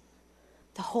cross.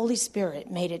 The Holy Spirit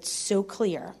made it so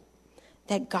clear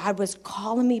that God was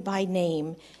calling me by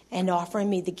name and offering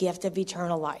me the gift of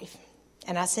eternal life.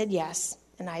 And I said yes,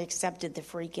 and I accepted the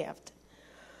free gift.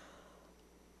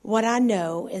 What I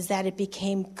know is that it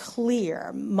became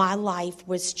clear my life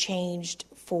was changed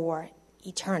for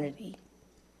eternity.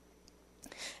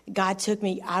 God took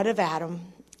me out of Adam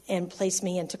and placed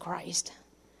me into Christ.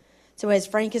 So as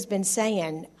Frank has been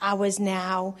saying, I was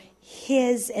now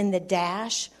his in the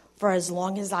dash for as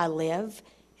long as I live,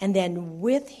 and then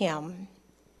with him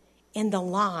in the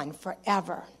line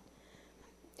forever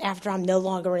after I'm no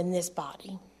longer in this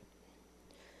body.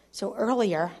 So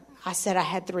earlier, I said I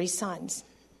had 3 sons.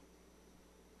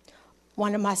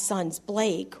 One of my sons,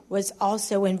 Blake, was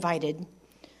also invited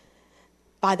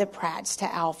by the Pratts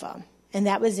to Alpha, and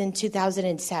that was in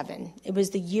 2007. It was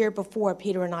the year before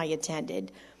Peter and I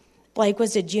attended. Blake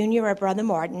was a junior at Brother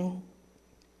Martin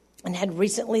and had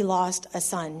recently lost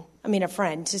a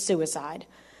friend to suicide.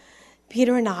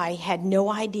 Peter and I had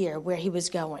no idea where he was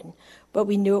going, but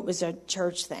we knew it was a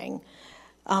church thing.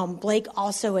 Blake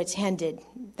also attended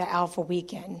the Alpha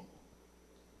weekend.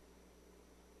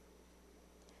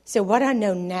 So what I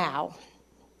know now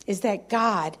is that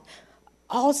God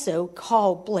also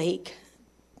called Blake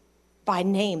by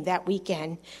name that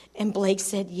weekend, and Blake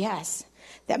said yes,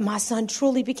 that my son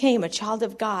truly became a child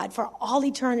of God for all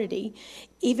eternity,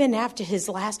 even after his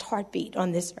last heartbeat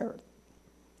on this earth.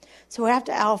 So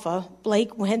after Alpha,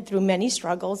 Blake went through many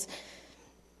struggles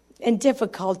and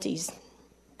difficulties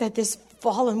that this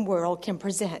fallen world can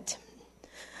present.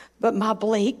 But my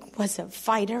Blake was a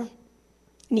fighter,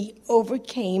 and he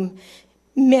overcame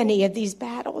many of these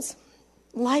battles.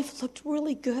 Life looked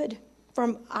really good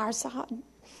from our side.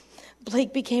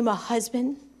 Blake became a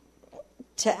husband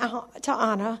to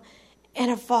Anna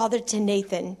and a father to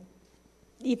Nathan,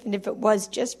 even if it was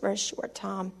just for a short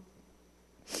time.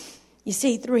 You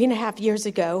see, 3.5 years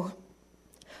ago,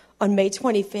 on May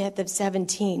 25th of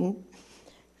 17,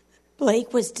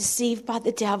 Blake was deceived by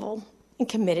the devil and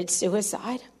committed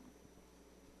suicide.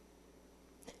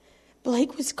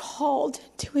 Blake was called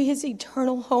to his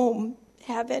eternal home,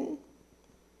 heaven.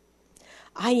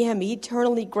 I am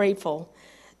eternally grateful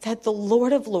that the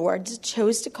Lord of Lords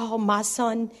chose to call my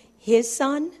son his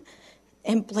son,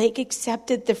 and Blake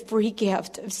accepted the free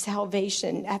gift of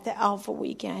salvation at the Alpha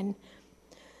weekend.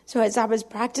 So as I was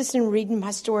practicing reading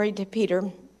my story to Peter,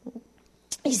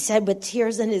 he said with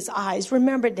tears in his eyes,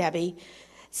 remember, Debbie,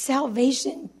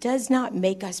 salvation does not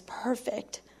make us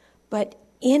perfect, but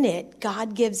in it,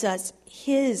 God gives us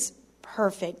his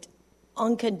perfect,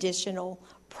 unconditional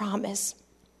promise.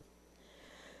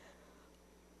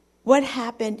 What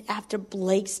happened after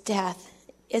Blake's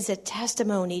death is a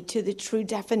testimony to the true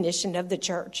definition of the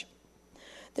church.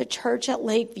 The church at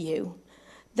Lakeview,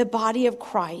 the body of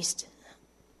Christ.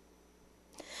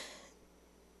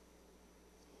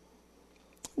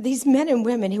 These men and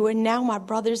women who are now my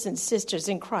brothers and sisters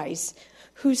in Christ,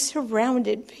 who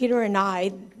surrounded Peter and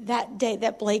I that day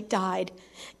that Blake died,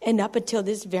 and up until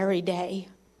this very day.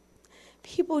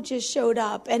 People just showed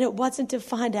up, and it wasn't to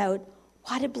find out,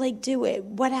 why did Blake do it?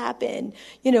 What happened?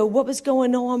 What was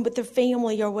going on with their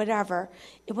family or whatever.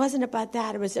 It wasn't about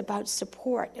that. It was about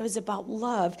support. It was about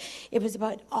love. It was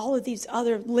about all of these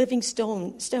other living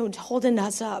stones holding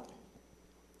us up.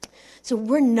 So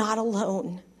we're not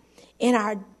alone. In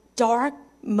our dark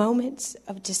moments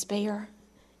of despair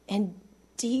and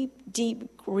deep,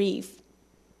 deep grief,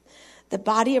 the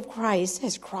body of Christ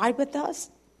has cried with us,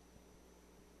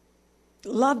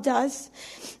 loved us,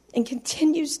 and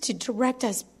continues to direct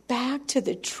us back to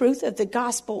the truth of the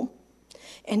gospel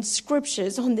and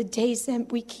scriptures on the days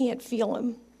that we can't feel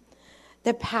them.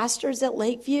 The pastors at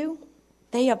Lakeview,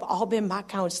 they have all been my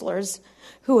counselors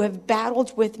who have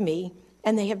battled with me,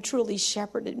 and they have truly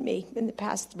shepherded me in the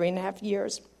past 3.5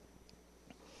 years.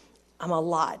 I'm a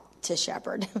lot to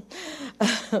shepherd.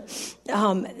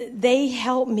 They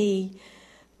help me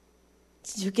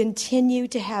to continue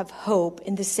to have hope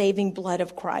in the saving blood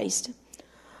of Christ.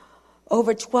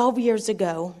 Over 12 years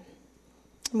ago,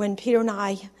 when Peter and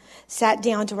I sat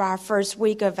down to our first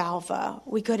week of Alpha,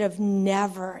 we could have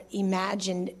never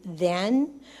imagined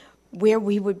then where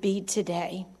we would be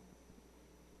today.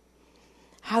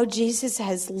 How Jesus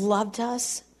has loved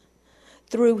us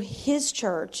through his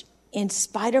church in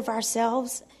spite of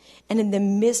ourselves and in the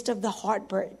midst of the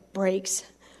heartbreaks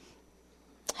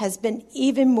has been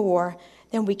even more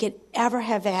than we could ever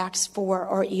have asked for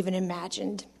or even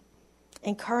imagined.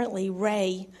 And currently,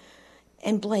 Ray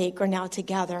and Blake are now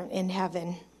together in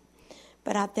heaven.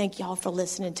 But I thank y'all for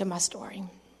listening to my story.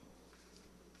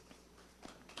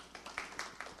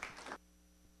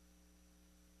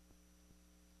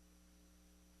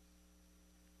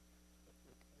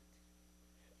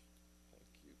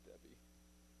 Thank you, Debbie.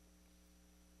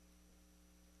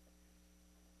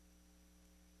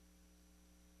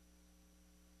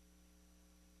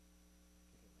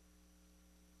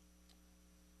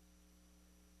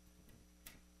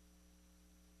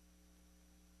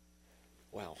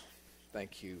 Wow.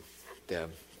 Thank you,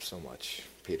 Deb, so much.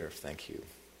 Peter, thank you.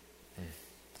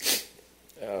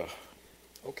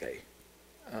 Okay.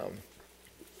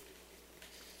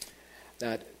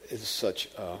 That is such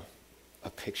a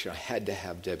picture I had to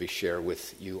have Debbie share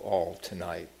with you all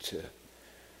tonight,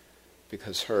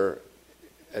 because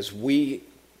as we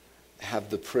have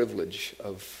the privilege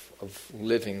of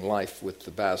living life with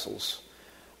the Basils,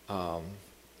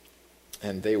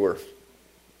 and they were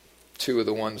two of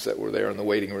the ones that were there in the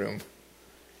waiting room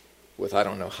with I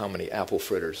don't know how many apple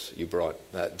fritters you brought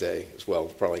that day as well.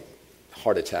 Probably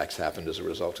heart attacks happened as a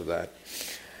result of that.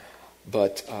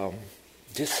 But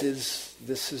this is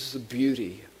the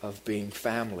beauty of being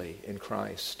family in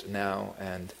Christ now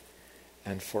and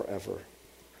forever.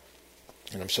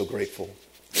 And I'm so grateful.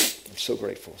 I'm so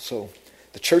grateful. So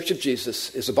the Church of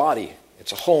Jesus is a body.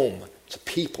 It's a home. It's a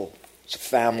people. It's a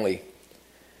family.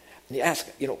 And you ask,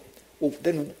 well,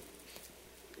 then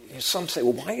some say,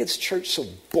 well, why is church so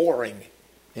boring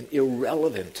and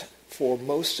irrelevant for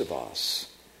most of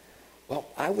us? Well,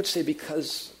 I would say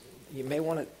because you may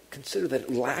want to consider that it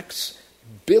lacks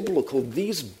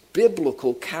these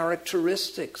biblical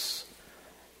characteristics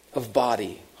of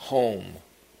body, home,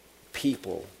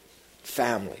 people,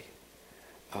 family.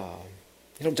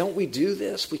 Don't we do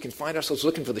this? We can find ourselves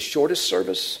looking for the shortest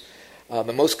service,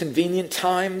 the most convenient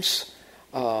times,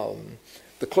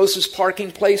 the closest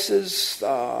parking places,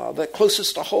 the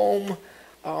closest to home.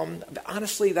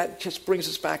 Honestly, that just brings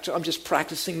us back to, I'm just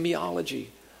practicing meology.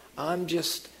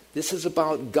 This is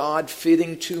about God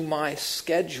fitting to my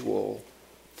schedule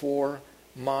for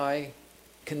my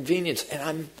convenience. And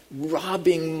I'm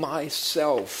robbing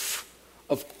myself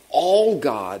of all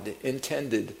God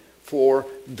intended for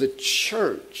the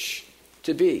church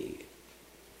to be.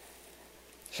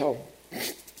 So,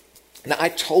 now I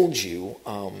told you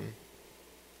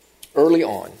early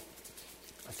on,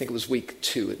 I think it was week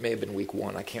 2, it may have been week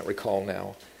 1, I can't recall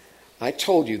now. I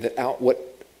told you that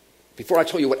before I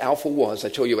told you what Alpha was, I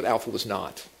told you what Alpha was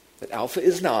not. That Alpha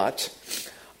is not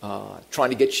trying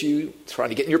to get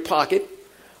in your pocket,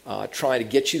 trying to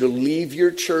get you to leave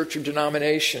your church or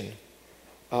denomination.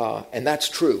 And that's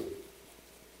true.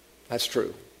 That's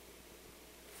true.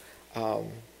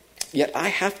 Yet I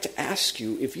have to ask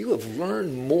you, if you have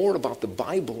learned more about the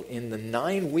Bible in the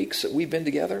 9 weeks that we've been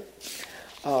together,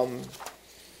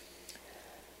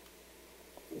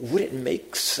 would it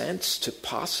make sense to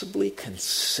possibly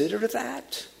consider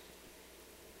that?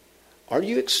 Are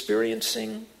you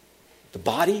experiencing the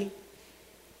body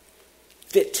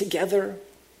fit together,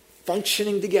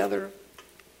 functioning together,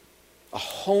 a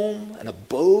home, an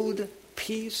abode,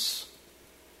 peace,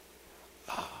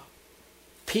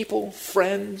 people,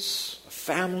 friends,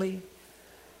 family?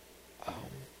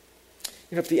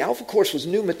 If the Alpha Course was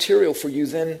new material for you,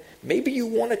 then maybe you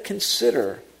want to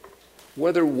consider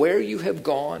whether where you have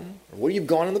gone or where you've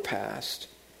gone in the past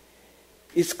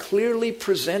is clearly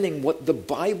presenting what the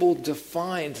Bible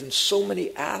defines in so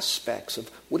many aspects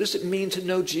of what does it mean to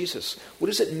know Jesus? What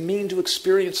does it mean to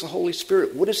experience the Holy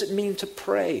Spirit? What does it mean to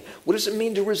pray? What does it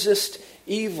mean to resist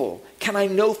evil? Can I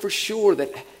know for sure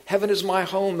that heaven is my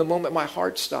home the moment my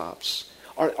heart stops?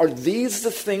 Are these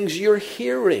the things you're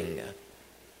hearing?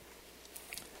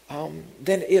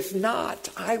 Then if not,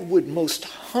 I would most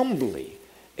humbly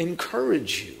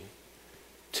encourage you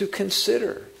to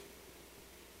consider.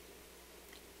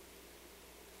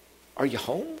 Are you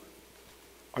home?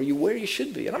 Are you where you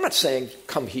should be? And I'm not saying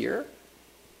come here.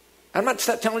 I'm not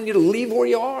telling you to leave where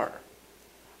you are.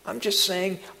 I'm just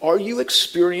saying, are you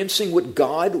experiencing what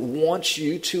God wants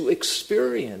you to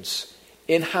experience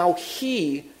in how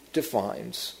He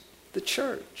defines the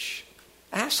church?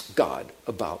 Ask God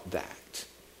about that,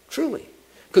 truly.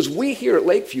 Because we here at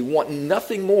Lakeview want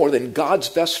nothing more than God's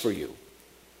best for you.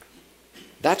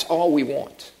 That's all we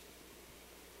want.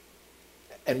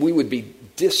 And we would be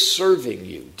disserving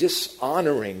you,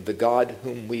 dishonoring the God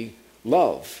whom we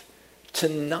love, to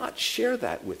not share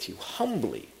that with you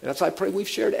humbly. And that's why I pray we've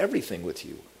shared everything with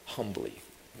you humbly.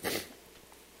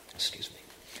 Excuse me.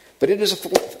 But it is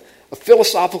a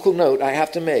philosophical note I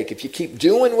have to make. If you keep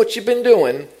doing what you've been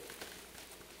doing,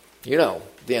 you know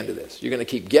the end of this. You're going to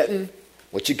keep getting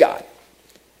what you got.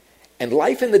 And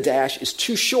life in the dash is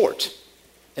too short.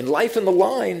 And life in the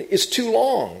line is too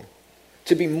long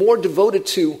to be more devoted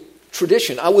to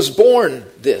tradition. I was born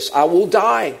this. I will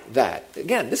die that.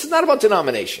 Again, this is not about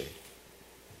denomination.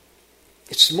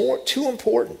 It's too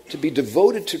important to be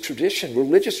devoted to tradition,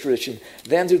 religious tradition,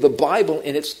 than to the Bible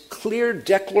in its clear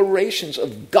declarations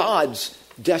of God's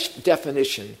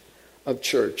definition of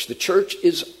church. The church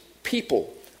is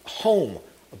people, a home,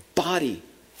 a body,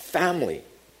 family.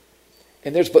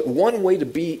 And there's but one way to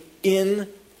be in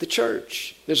the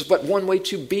church. There's but one way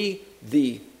to be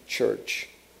the church.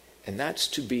 And that's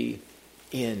to be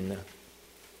in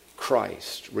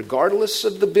Christ. Regardless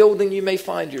of the building you may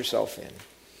find yourself in,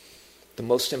 the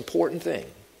most important thing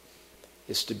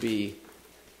is to be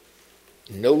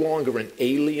no longer an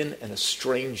alien and a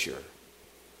stranger,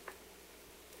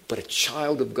 but a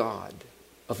child of God,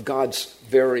 of God's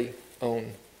very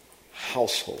own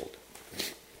household.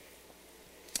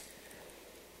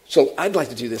 So I'd like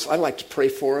to do this. I'd like to pray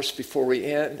for us before we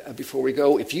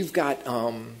go. If you've got,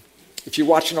 if you're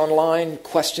watching online,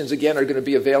 questions again are going to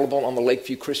be available on the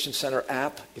Lakeview Christian Center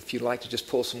app. If you'd like to just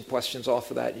pull some questions off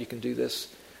of that, you can do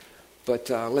this. But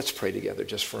let's pray together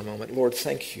just for a moment. Lord,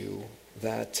 thank you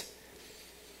that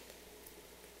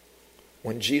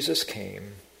when Jesus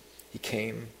came, He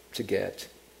came to get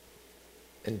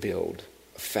and build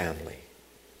a family.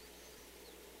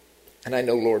 And I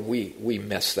know, Lord, we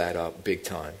mess that up big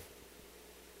time.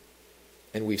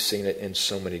 And we've seen it in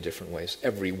so many different ways.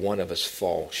 Every one of us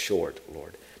fall short,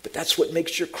 Lord. But that's what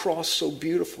makes your cross so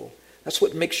beautiful. That's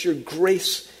what makes your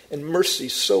grace and mercy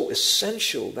so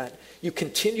essential, that you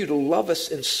continue to love us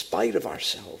in spite of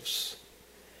ourselves.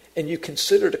 And you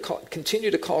continue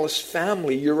to call us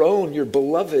family, your own, your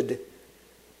beloved,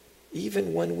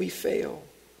 even when we fail.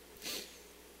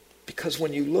 Because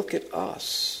when you look at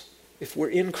us, if we're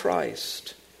in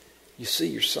Christ, you see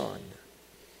your Son.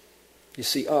 You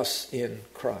see us in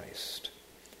Christ.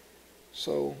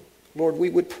 So, Lord, we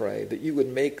would pray that you would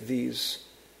make these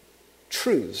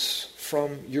truths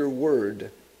from your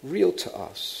word real to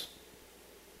us,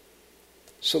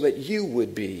 so that you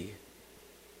would be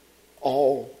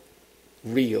all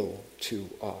real to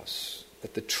us.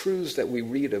 That the truths that we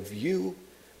read of you,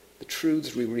 the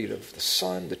truths we read of the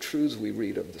Son, the truths we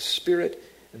read of the Spirit,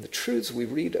 and the truths we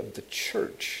read of the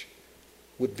church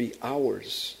would be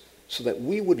ours, so that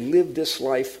we would live this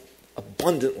life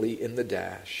abundantly in the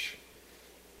dash.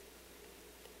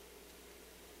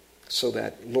 So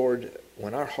that, Lord,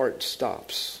 when our heart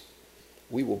stops,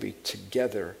 we will be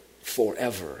together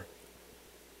forever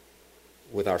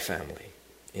with our family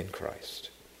in Christ.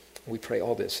 We pray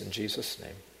all this in Jesus'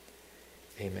 name.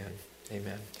 Amen.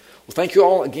 Amen. Well, thank you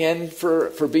all again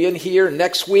for being here.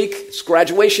 Next week, it's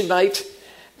graduation night,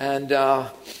 and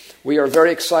we are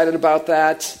very excited about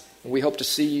that. We hope to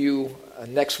see you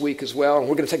next week as well. And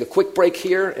we're going to take a quick break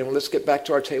here, and let's get back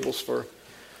to our tables for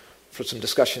some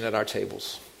discussion at our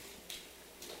tables.